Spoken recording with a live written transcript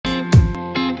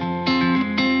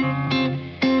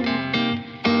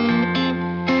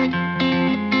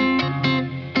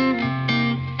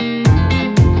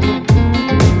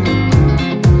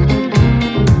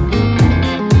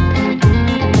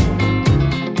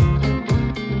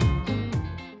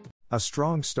A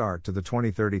strong start to the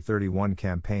 2030-31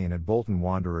 campaign at Bolton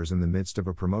Wanderers in the midst of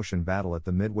a promotion battle at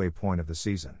the midway point of the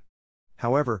season.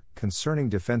 However, concerning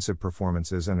defensive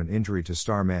performances and an injury to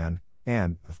star man,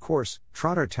 and, of course,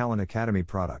 Trotter Talent Academy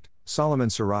product, Solomon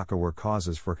Soraka were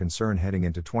causes for concern heading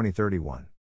into 2031.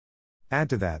 Add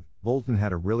to that, Bolton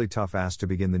had a really tough ask to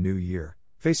begin the new year,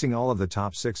 facing all of the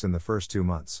top 6 in the first 2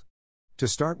 months. To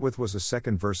start with was a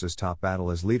second versus top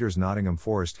battle as leaders Nottingham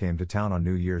Forest came to town on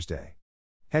New Year's Day.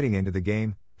 Heading into the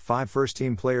game, 5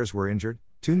 first-team players were injured,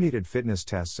 2 needed fitness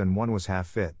tests and 1 was half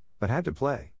fit, but had to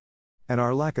play. And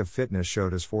our lack of fitness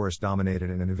showed as Forest dominated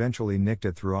and eventually nicked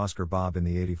it through Oscar Bobb in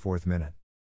the 84th minute.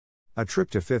 A trip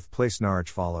to 5th place Norwich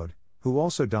followed, who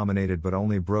also dominated but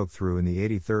only broke through in the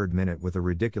 83rd minute with a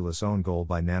ridiculous own goal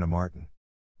by Nana Martin.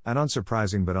 An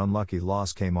unsurprising but unlucky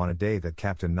loss came on a day that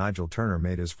captain Nigel Turner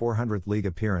made his 400th league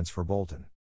appearance for Bolton.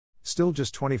 Still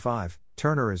just 25,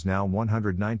 Turner is now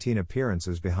 119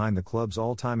 appearances behind the club's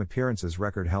all-time appearances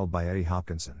record held by Eddie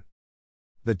Hopkinson.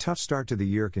 The tough start to the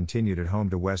year continued at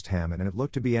home to West Ham and it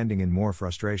looked to be ending in more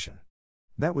frustration.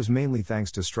 That was mainly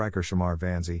thanks to striker Shamar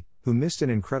Vanzi, who missed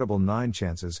an incredible 9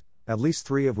 chances, at least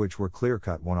 3 of which were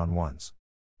clear-cut one-on-ones.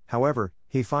 However,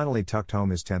 he finally tucked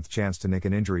home his 10th chance to nick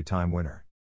an injury time winner.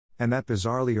 And that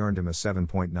bizarrely earned him a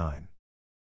 7.9.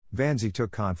 Vanzi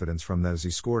took confidence from that as he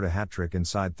scored a hat-trick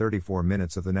inside 34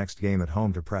 minutes of the next game at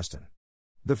home to Preston.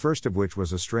 The first of which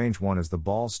was a strange one as the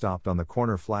ball stopped on the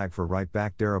corner flag for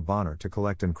right-back Dara Bonner to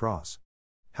collect and cross.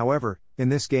 However, in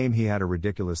this game he had a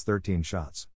ridiculous 13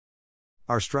 shots.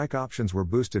 Our strike options were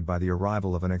boosted by the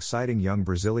arrival of an exciting young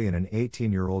Brazilian and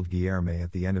 18-year-old Guilherme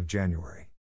at the end of January.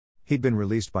 He'd been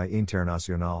released by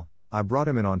Internacional. I brought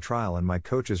him in on trial and my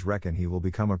coaches reckon he will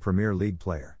become a Premier League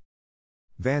player.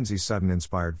 Vanzi's sudden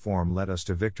inspired form led us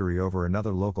to victory over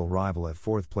another local rival at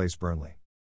 4th place Burnley.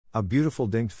 A beautiful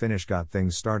dinked finish got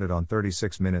things started on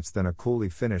 36 minutes, then a coolly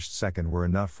finished second were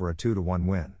enough for a 2-1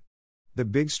 win. The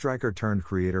big striker turned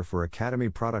creator for Academy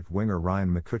product winger Ryan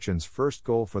McCutcheon's first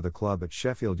goal for the club at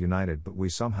Sheffield United, but we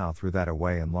somehow threw that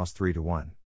away and lost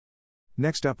 3-1.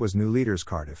 Next up was new leaders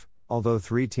Cardiff, although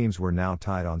 3 teams were now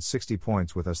tied on 60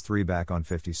 points with us 3 back on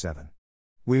 57.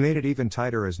 We made it even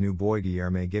tighter as new boy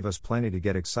Guilherme gave us plenty to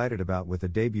get excited about with a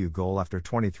debut goal after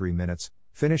 23 minutes,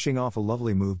 finishing off a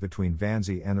lovely move between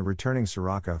Vanzi and the returning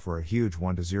Soraka for a huge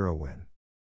 1-0 win.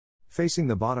 Facing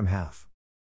the bottom half.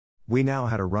 We now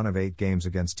had a run of 8 games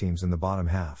against teams in the bottom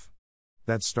half.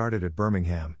 That started at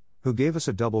Birmingham, who gave us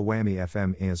a double whammy.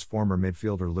 FM's former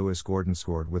midfielder Lewis Gordon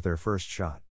scored with their first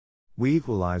shot. We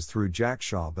equalised through Jack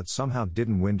Shaw but somehow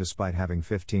didn't win despite having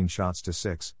 15 shots to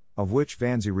 6, of which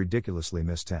Vanzi ridiculously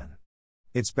missed 10.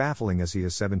 It's baffling as he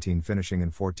is 17 finishing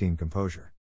and 14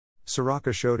 composure.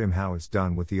 Soraka showed him how it's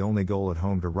done with the only goal at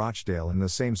home to Rochdale in the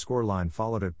same scoreline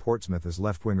followed at Portsmouth as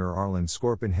left-winger Arlen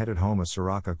Scorpin headed home a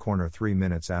Soraka corner 3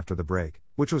 minutes after the break,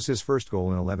 which was his first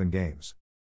goal in 11 games.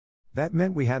 That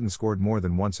meant we hadn't scored more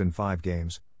than once in 5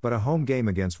 games, but a home game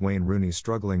against Wayne Rooney's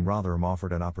struggling Rotherham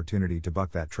offered an opportunity to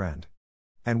buck that trend.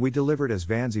 And we delivered as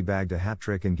Vanzi bagged a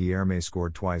hat-trick and Guilherme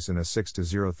scored twice in a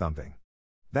 6-0 thumping.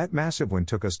 That massive win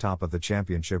took us top of the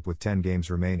championship with 10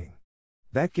 games remaining.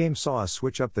 That game saw us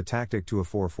switch up the tactic to a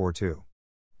 4-4-2.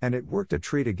 And it worked a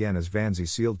treat again as Vanzi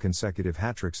sealed consecutive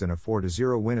hat-tricks in a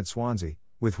 4-0 win at Swansea,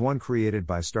 with 1 created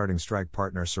by starting strike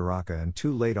partner Soraka and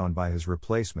 2 laid on by his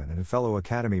replacement and fellow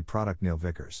Academy product Neil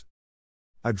Vickers.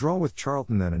 A draw with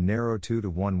Charlton then a narrow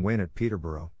 2-1 win at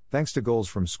Peterborough, thanks to goals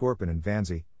from Scorpin and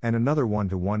Vanzi, and another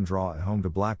 1-1 draw at home to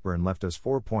Blackburn left us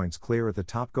 4 points clear at the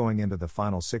top going into the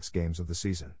final 6 games of the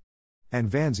season. And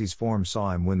Vanzi's form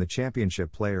saw him win the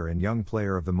Championship Player and Young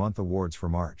Player of the Month awards for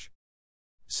March.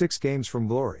 6 games from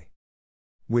glory.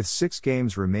 With 6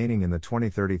 games remaining in the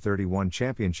 2030-31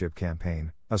 Championship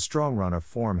campaign, a strong run of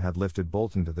form had lifted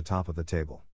Bolton to the top of the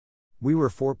table. We were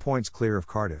 4 points clear of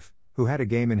Cardiff, who had a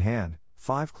game in hand,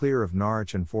 5 clear of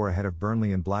Norwich and 4 ahead of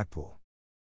Burnley and Blackpool.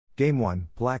 Game 1,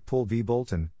 Blackpool v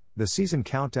Bolton, the season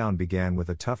countdown began with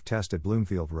a tough test at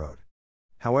Bloomfield Road.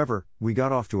 However, we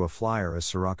got off to a flyer as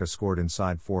Soraka scored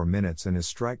inside 4 minutes and his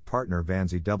strike partner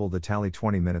Vanzi doubled the tally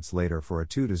 20 minutes later for a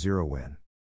 2-0 win.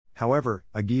 However,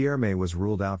 Guilherme was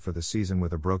ruled out for the season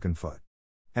with a broken foot.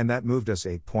 And that moved us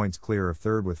 8 points clear of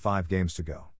third with 5 games to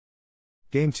go.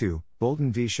 Game 2,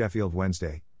 Bolton v Sheffield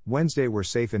Wednesday. Wednesday were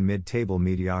safe in mid-table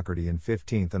mediocrity in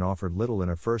 15th and offered little in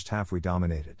a first half we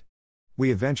dominated. We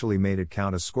eventually made it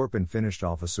count as Scorpin finished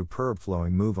off a superb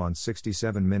flowing move on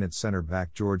 67 minutes.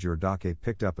 Centre-back George Urdake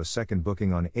picked up a second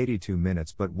booking on 82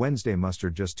 minutes but Wednesday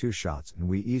mustered just 2 shots and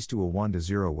we eased to a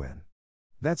 1-0 win.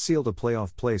 That sealed a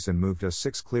playoff place and moved us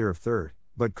 6 clear of third,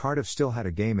 but Cardiff still had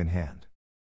a game in hand.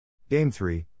 Game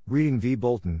 3, Reading v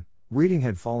Bolton. Reading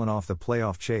had fallen off the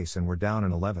playoff chase and were down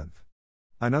in 11th.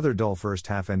 Another dull first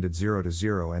half ended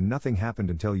 0-0 and nothing happened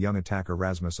until young attacker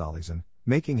Rasmus Alisen,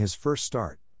 making his first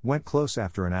start, went close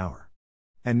after an hour.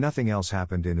 And nothing else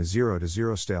happened in a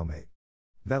 0-0 stalemate.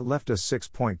 That left us 6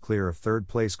 points clear of third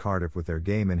place Cardiff with their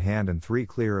game in hand and 3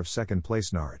 clear of second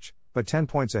place Norwich, but 10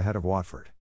 points ahead of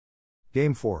Watford.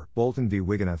 Game 4, Bolton v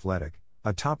Wigan Athletic,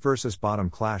 a top versus bottom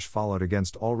clash followed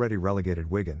against already relegated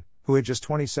Wigan, who had just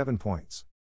 27 points.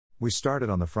 We started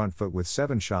on the front foot with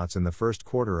 7 shots in the first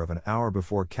quarter of an hour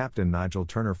before captain Nigel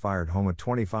Turner fired home a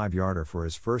 25-yarder for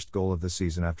his first goal of the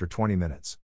season after 20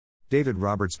 minutes. David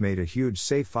Roberts made a huge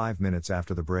save 5 minutes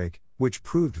after the break, which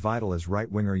proved vital as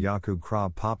right winger Jakub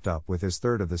Krab popped up with his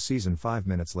third of the season 5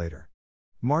 minutes later.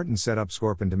 Martin set up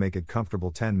Scorpin to make it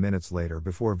comfortable 10 minutes later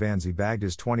before Vanzi bagged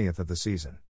his 20th of the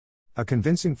season. A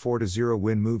convincing 4-0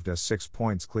 win moved us 6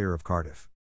 points clear of Cardiff.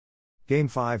 Game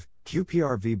 5,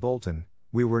 QPR v Bolton.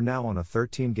 We were now on a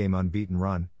 13-game unbeaten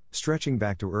run, stretching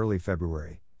back to early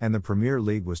February, and the Premier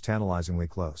League was tantalizingly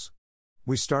close.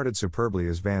 We started superbly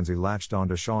as Vanzi latched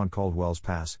onto Sean Caldwell's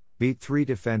pass, beat 3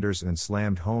 defenders and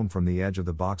slammed home from the edge of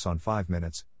the box on 5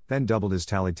 minutes, then doubled his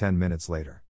tally 10 minutes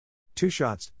later. 2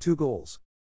 shots, 2 goals.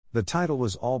 The title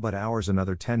was all but ours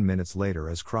another 10 minutes later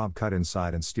as Krab cut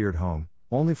inside and steered home,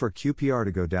 only for QPR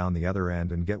to go down the other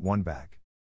end and get one back.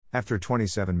 After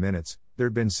 27 minutes,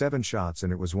 there'd been 7 shots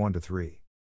and it was 1-3.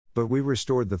 But we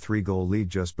restored the 3-goal lead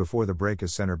just before the break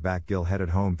as centre-back Gill headed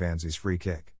home Vanzi's free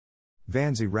kick.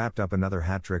 Vanzi wrapped up another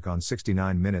hat-trick on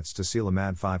 69 minutes to seal a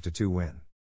mad 5-2 win.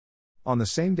 On the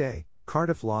same day,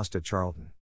 Cardiff lost at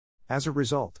Charlton. As a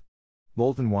result,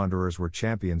 Bolton Wanderers were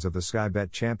champions of the Sky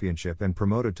Bet Championship and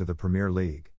promoted to the Premier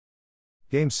League.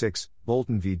 Game 6,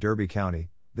 Bolton v Derby County.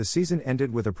 The season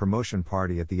ended with a promotion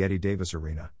party at the Eddie Davis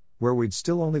Arena, where we'd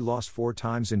still only lost 4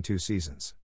 times in 2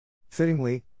 seasons.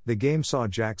 Fittingly, the game saw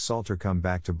Jack Salter come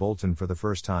back to Bolton for the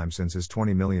first time since his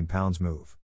 £20 million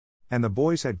move. And the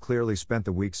boys had clearly spent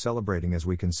the week celebrating as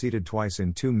we conceded twice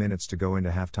in 2 minutes to go into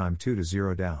halftime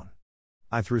 2-0 down.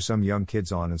 I threw some young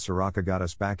kids on and Soraka got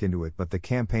us back into it, but the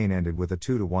campaign ended with a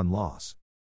 2-1 loss.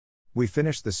 We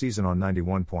finished the season on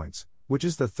 91 points, which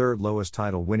is the third lowest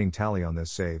title-winning tally on this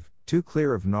save, 2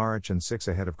 clear of Norwich and 6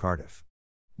 ahead of Cardiff.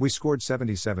 We scored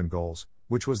 77 goals,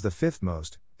 which was the 5th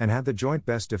most, and had the joint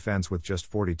best defense with just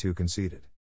 42 conceded.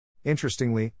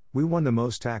 Interestingly, we won the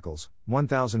most tackles,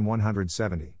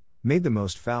 1,170, made the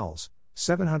most fouls,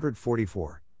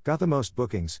 744, got the most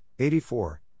bookings,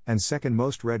 84, and second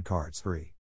most red cards,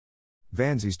 3.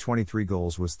 Vanzi's 23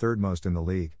 goals was third most in the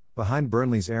league, behind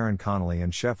Burnley's Aaron Connolly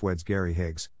and Sheffied's Gary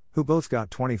Higgs, who both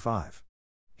got 25.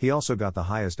 He also got the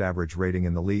highest average rating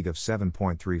in the league of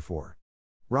 7.34.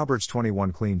 Roberts'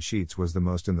 21 clean sheets was the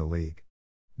most in the league.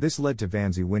 This led to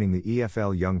Vanzi winning the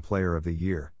EFL Young Player of the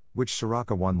Year, which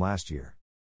Soraka won last year.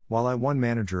 While I won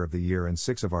Manager of the Year and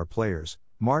 6 of our players,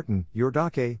 Martin,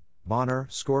 Yordake, Bonner,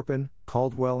 Scorpin,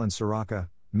 Caldwell and Soraka,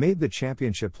 made the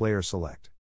championship player select.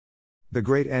 The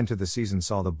great end to the season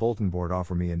saw the Bolton board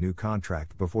offer me a new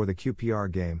contract before the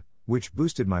QPR game, which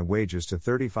boosted my wages to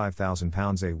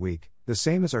 £35,000 a week, the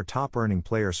same as our top-earning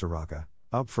player Soraka,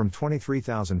 up from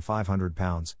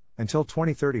 £23,500, until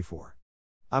 2034.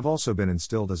 I've also been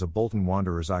instilled as a Bolton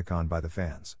Wanderers icon by the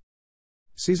fans.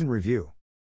 Season Review.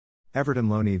 Everton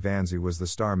loanee Vanzi was the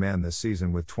star man this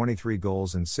season with 23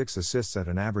 goals and 6 assists at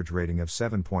an average rating of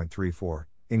 7.34,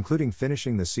 including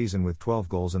finishing the season with 12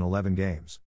 goals in 11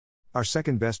 games. Our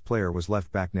second best player was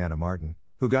left-back Nana Martin,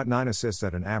 who got 9 assists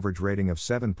at an average rating of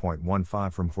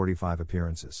 7.15 from 45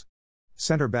 appearances.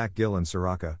 Centre-back Gill and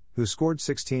Soraka, who scored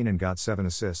 16 and got 7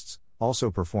 assists,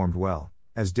 also performed well,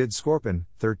 as did Scorpin,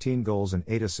 13 goals and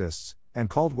 8 assists, and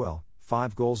Caldwell,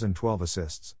 5 goals and 12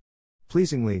 assists.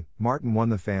 Pleasingly, Martin won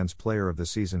the fans' player of the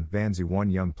season, Vanzi won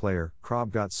young player,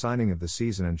 Krab got signing of the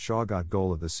season and Shaw got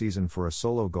goal of the season for a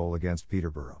solo goal against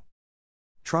Peterborough.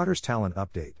 Trotters talent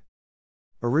update.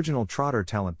 Original Trotter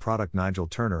talent product Nigel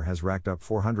Turner has racked up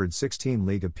 416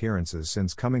 league appearances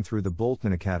since coming through the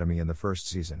Bolton Academy in the first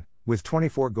season, with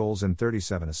 24 goals and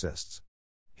 37 assists.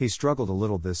 He struggled a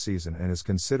little this season and is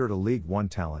considered a League One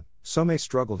talent, so may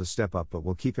struggle to step up but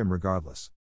we'll keep him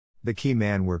regardless. The key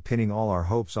man we're pinning all our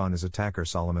hopes on is attacker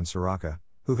Solomon Soraka,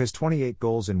 who has 28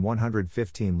 goals in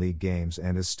 115 league games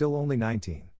and is still only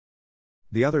 19.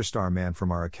 The other star man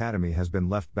from our academy has been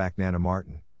left-back Nana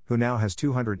Martin, who now has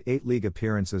 208 league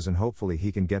appearances and hopefully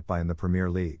he can get by in the Premier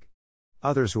League.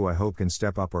 Others who I hope can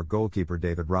step up are goalkeeper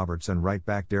David Roberts and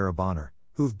right-back Dara Bonner,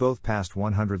 who've both passed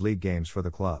 100 league games for the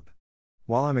club.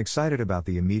 While I'm excited about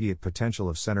the immediate potential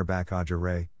of centre-back Aja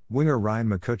Ray, winger Ryan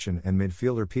McCutcheon and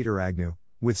midfielder Peter Agnew,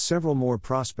 with several more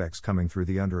prospects coming through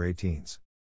the under-18s.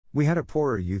 We had a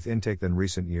poorer youth intake than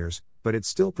recent years, but it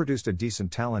still produced a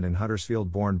decent talent in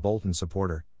Huddersfield-born Bolton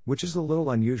supporter, which is a little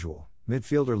unusual,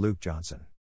 midfielder Luke Johnson.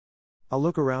 A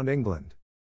look around England.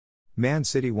 Man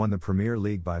City won the Premier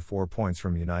League by 4 points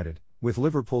from United, with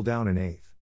Liverpool down in 8th.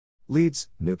 Leeds,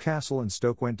 Newcastle and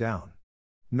Stoke went down.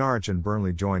 Norwich and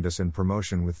Burnley joined us in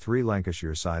promotion with 3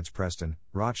 Lancashire sides Preston,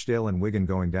 Rochdale and Wigan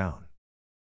going down.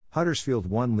 Huddersfield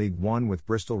won League One with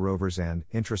Bristol Rovers and,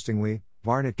 interestingly,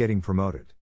 Barnet getting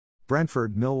promoted.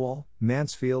 Brentford, Millwall,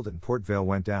 Mansfield and Port Vale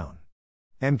went down.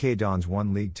 MK Dons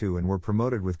won League Two and were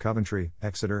promoted with Coventry,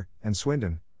 Exeter, and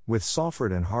Swindon, with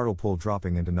Salford and Hartlepool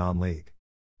dropping into non-league.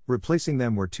 Replacing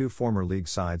them were 2 former league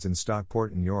sides in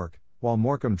Stockport and York, while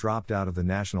Morecambe dropped out of the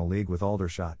National League with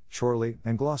Aldershot, Chorley,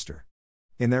 and Gloucester.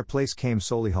 In their place came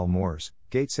Solihull Moors,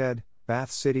 Gateshead,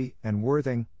 Bath City, and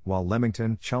Worthing, while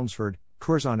Leamington, Chelmsford,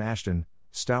 Curzon-Ashton,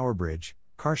 Stourbridge,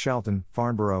 Carshalton,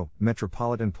 Farnborough,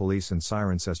 Metropolitan Police and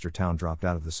Cirencester Town dropped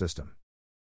out of the system.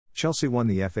 Chelsea won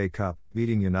the FA Cup,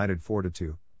 beating United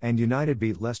 4-2, and United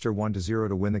beat Leicester 1-0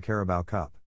 to win the Carabao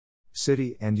Cup.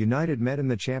 City and United met in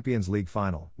the Champions League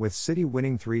final, with City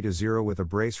winning 3-0 with a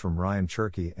brace from Ryan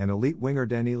Cherki and elite winger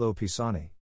Danilo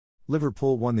Pisani.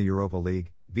 Liverpool won the Europa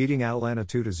League, beating Atalanta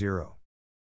 2-0.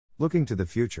 Looking to the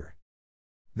future.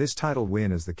 This title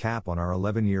win is the cap on our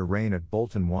 11-year reign at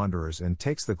Bolton Wanderers and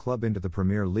takes the club into the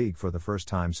Premier League for the first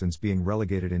time since being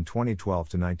relegated in 2012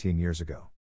 to 19 years ago.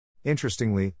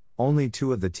 Interestingly, only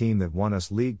 2 of the team that won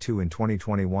us League Two in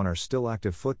 2021 are still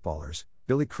active footballers,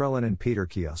 Billy Crellin and Peter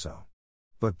Chioso.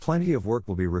 But plenty of work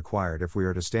will be required if we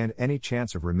are to stand any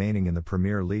chance of remaining in the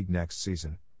Premier League next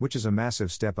season, which is a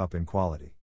massive step up in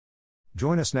quality.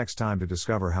 Join us next time to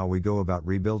discover how we go about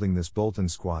rebuilding this Bolton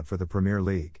squad for the Premier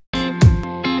League.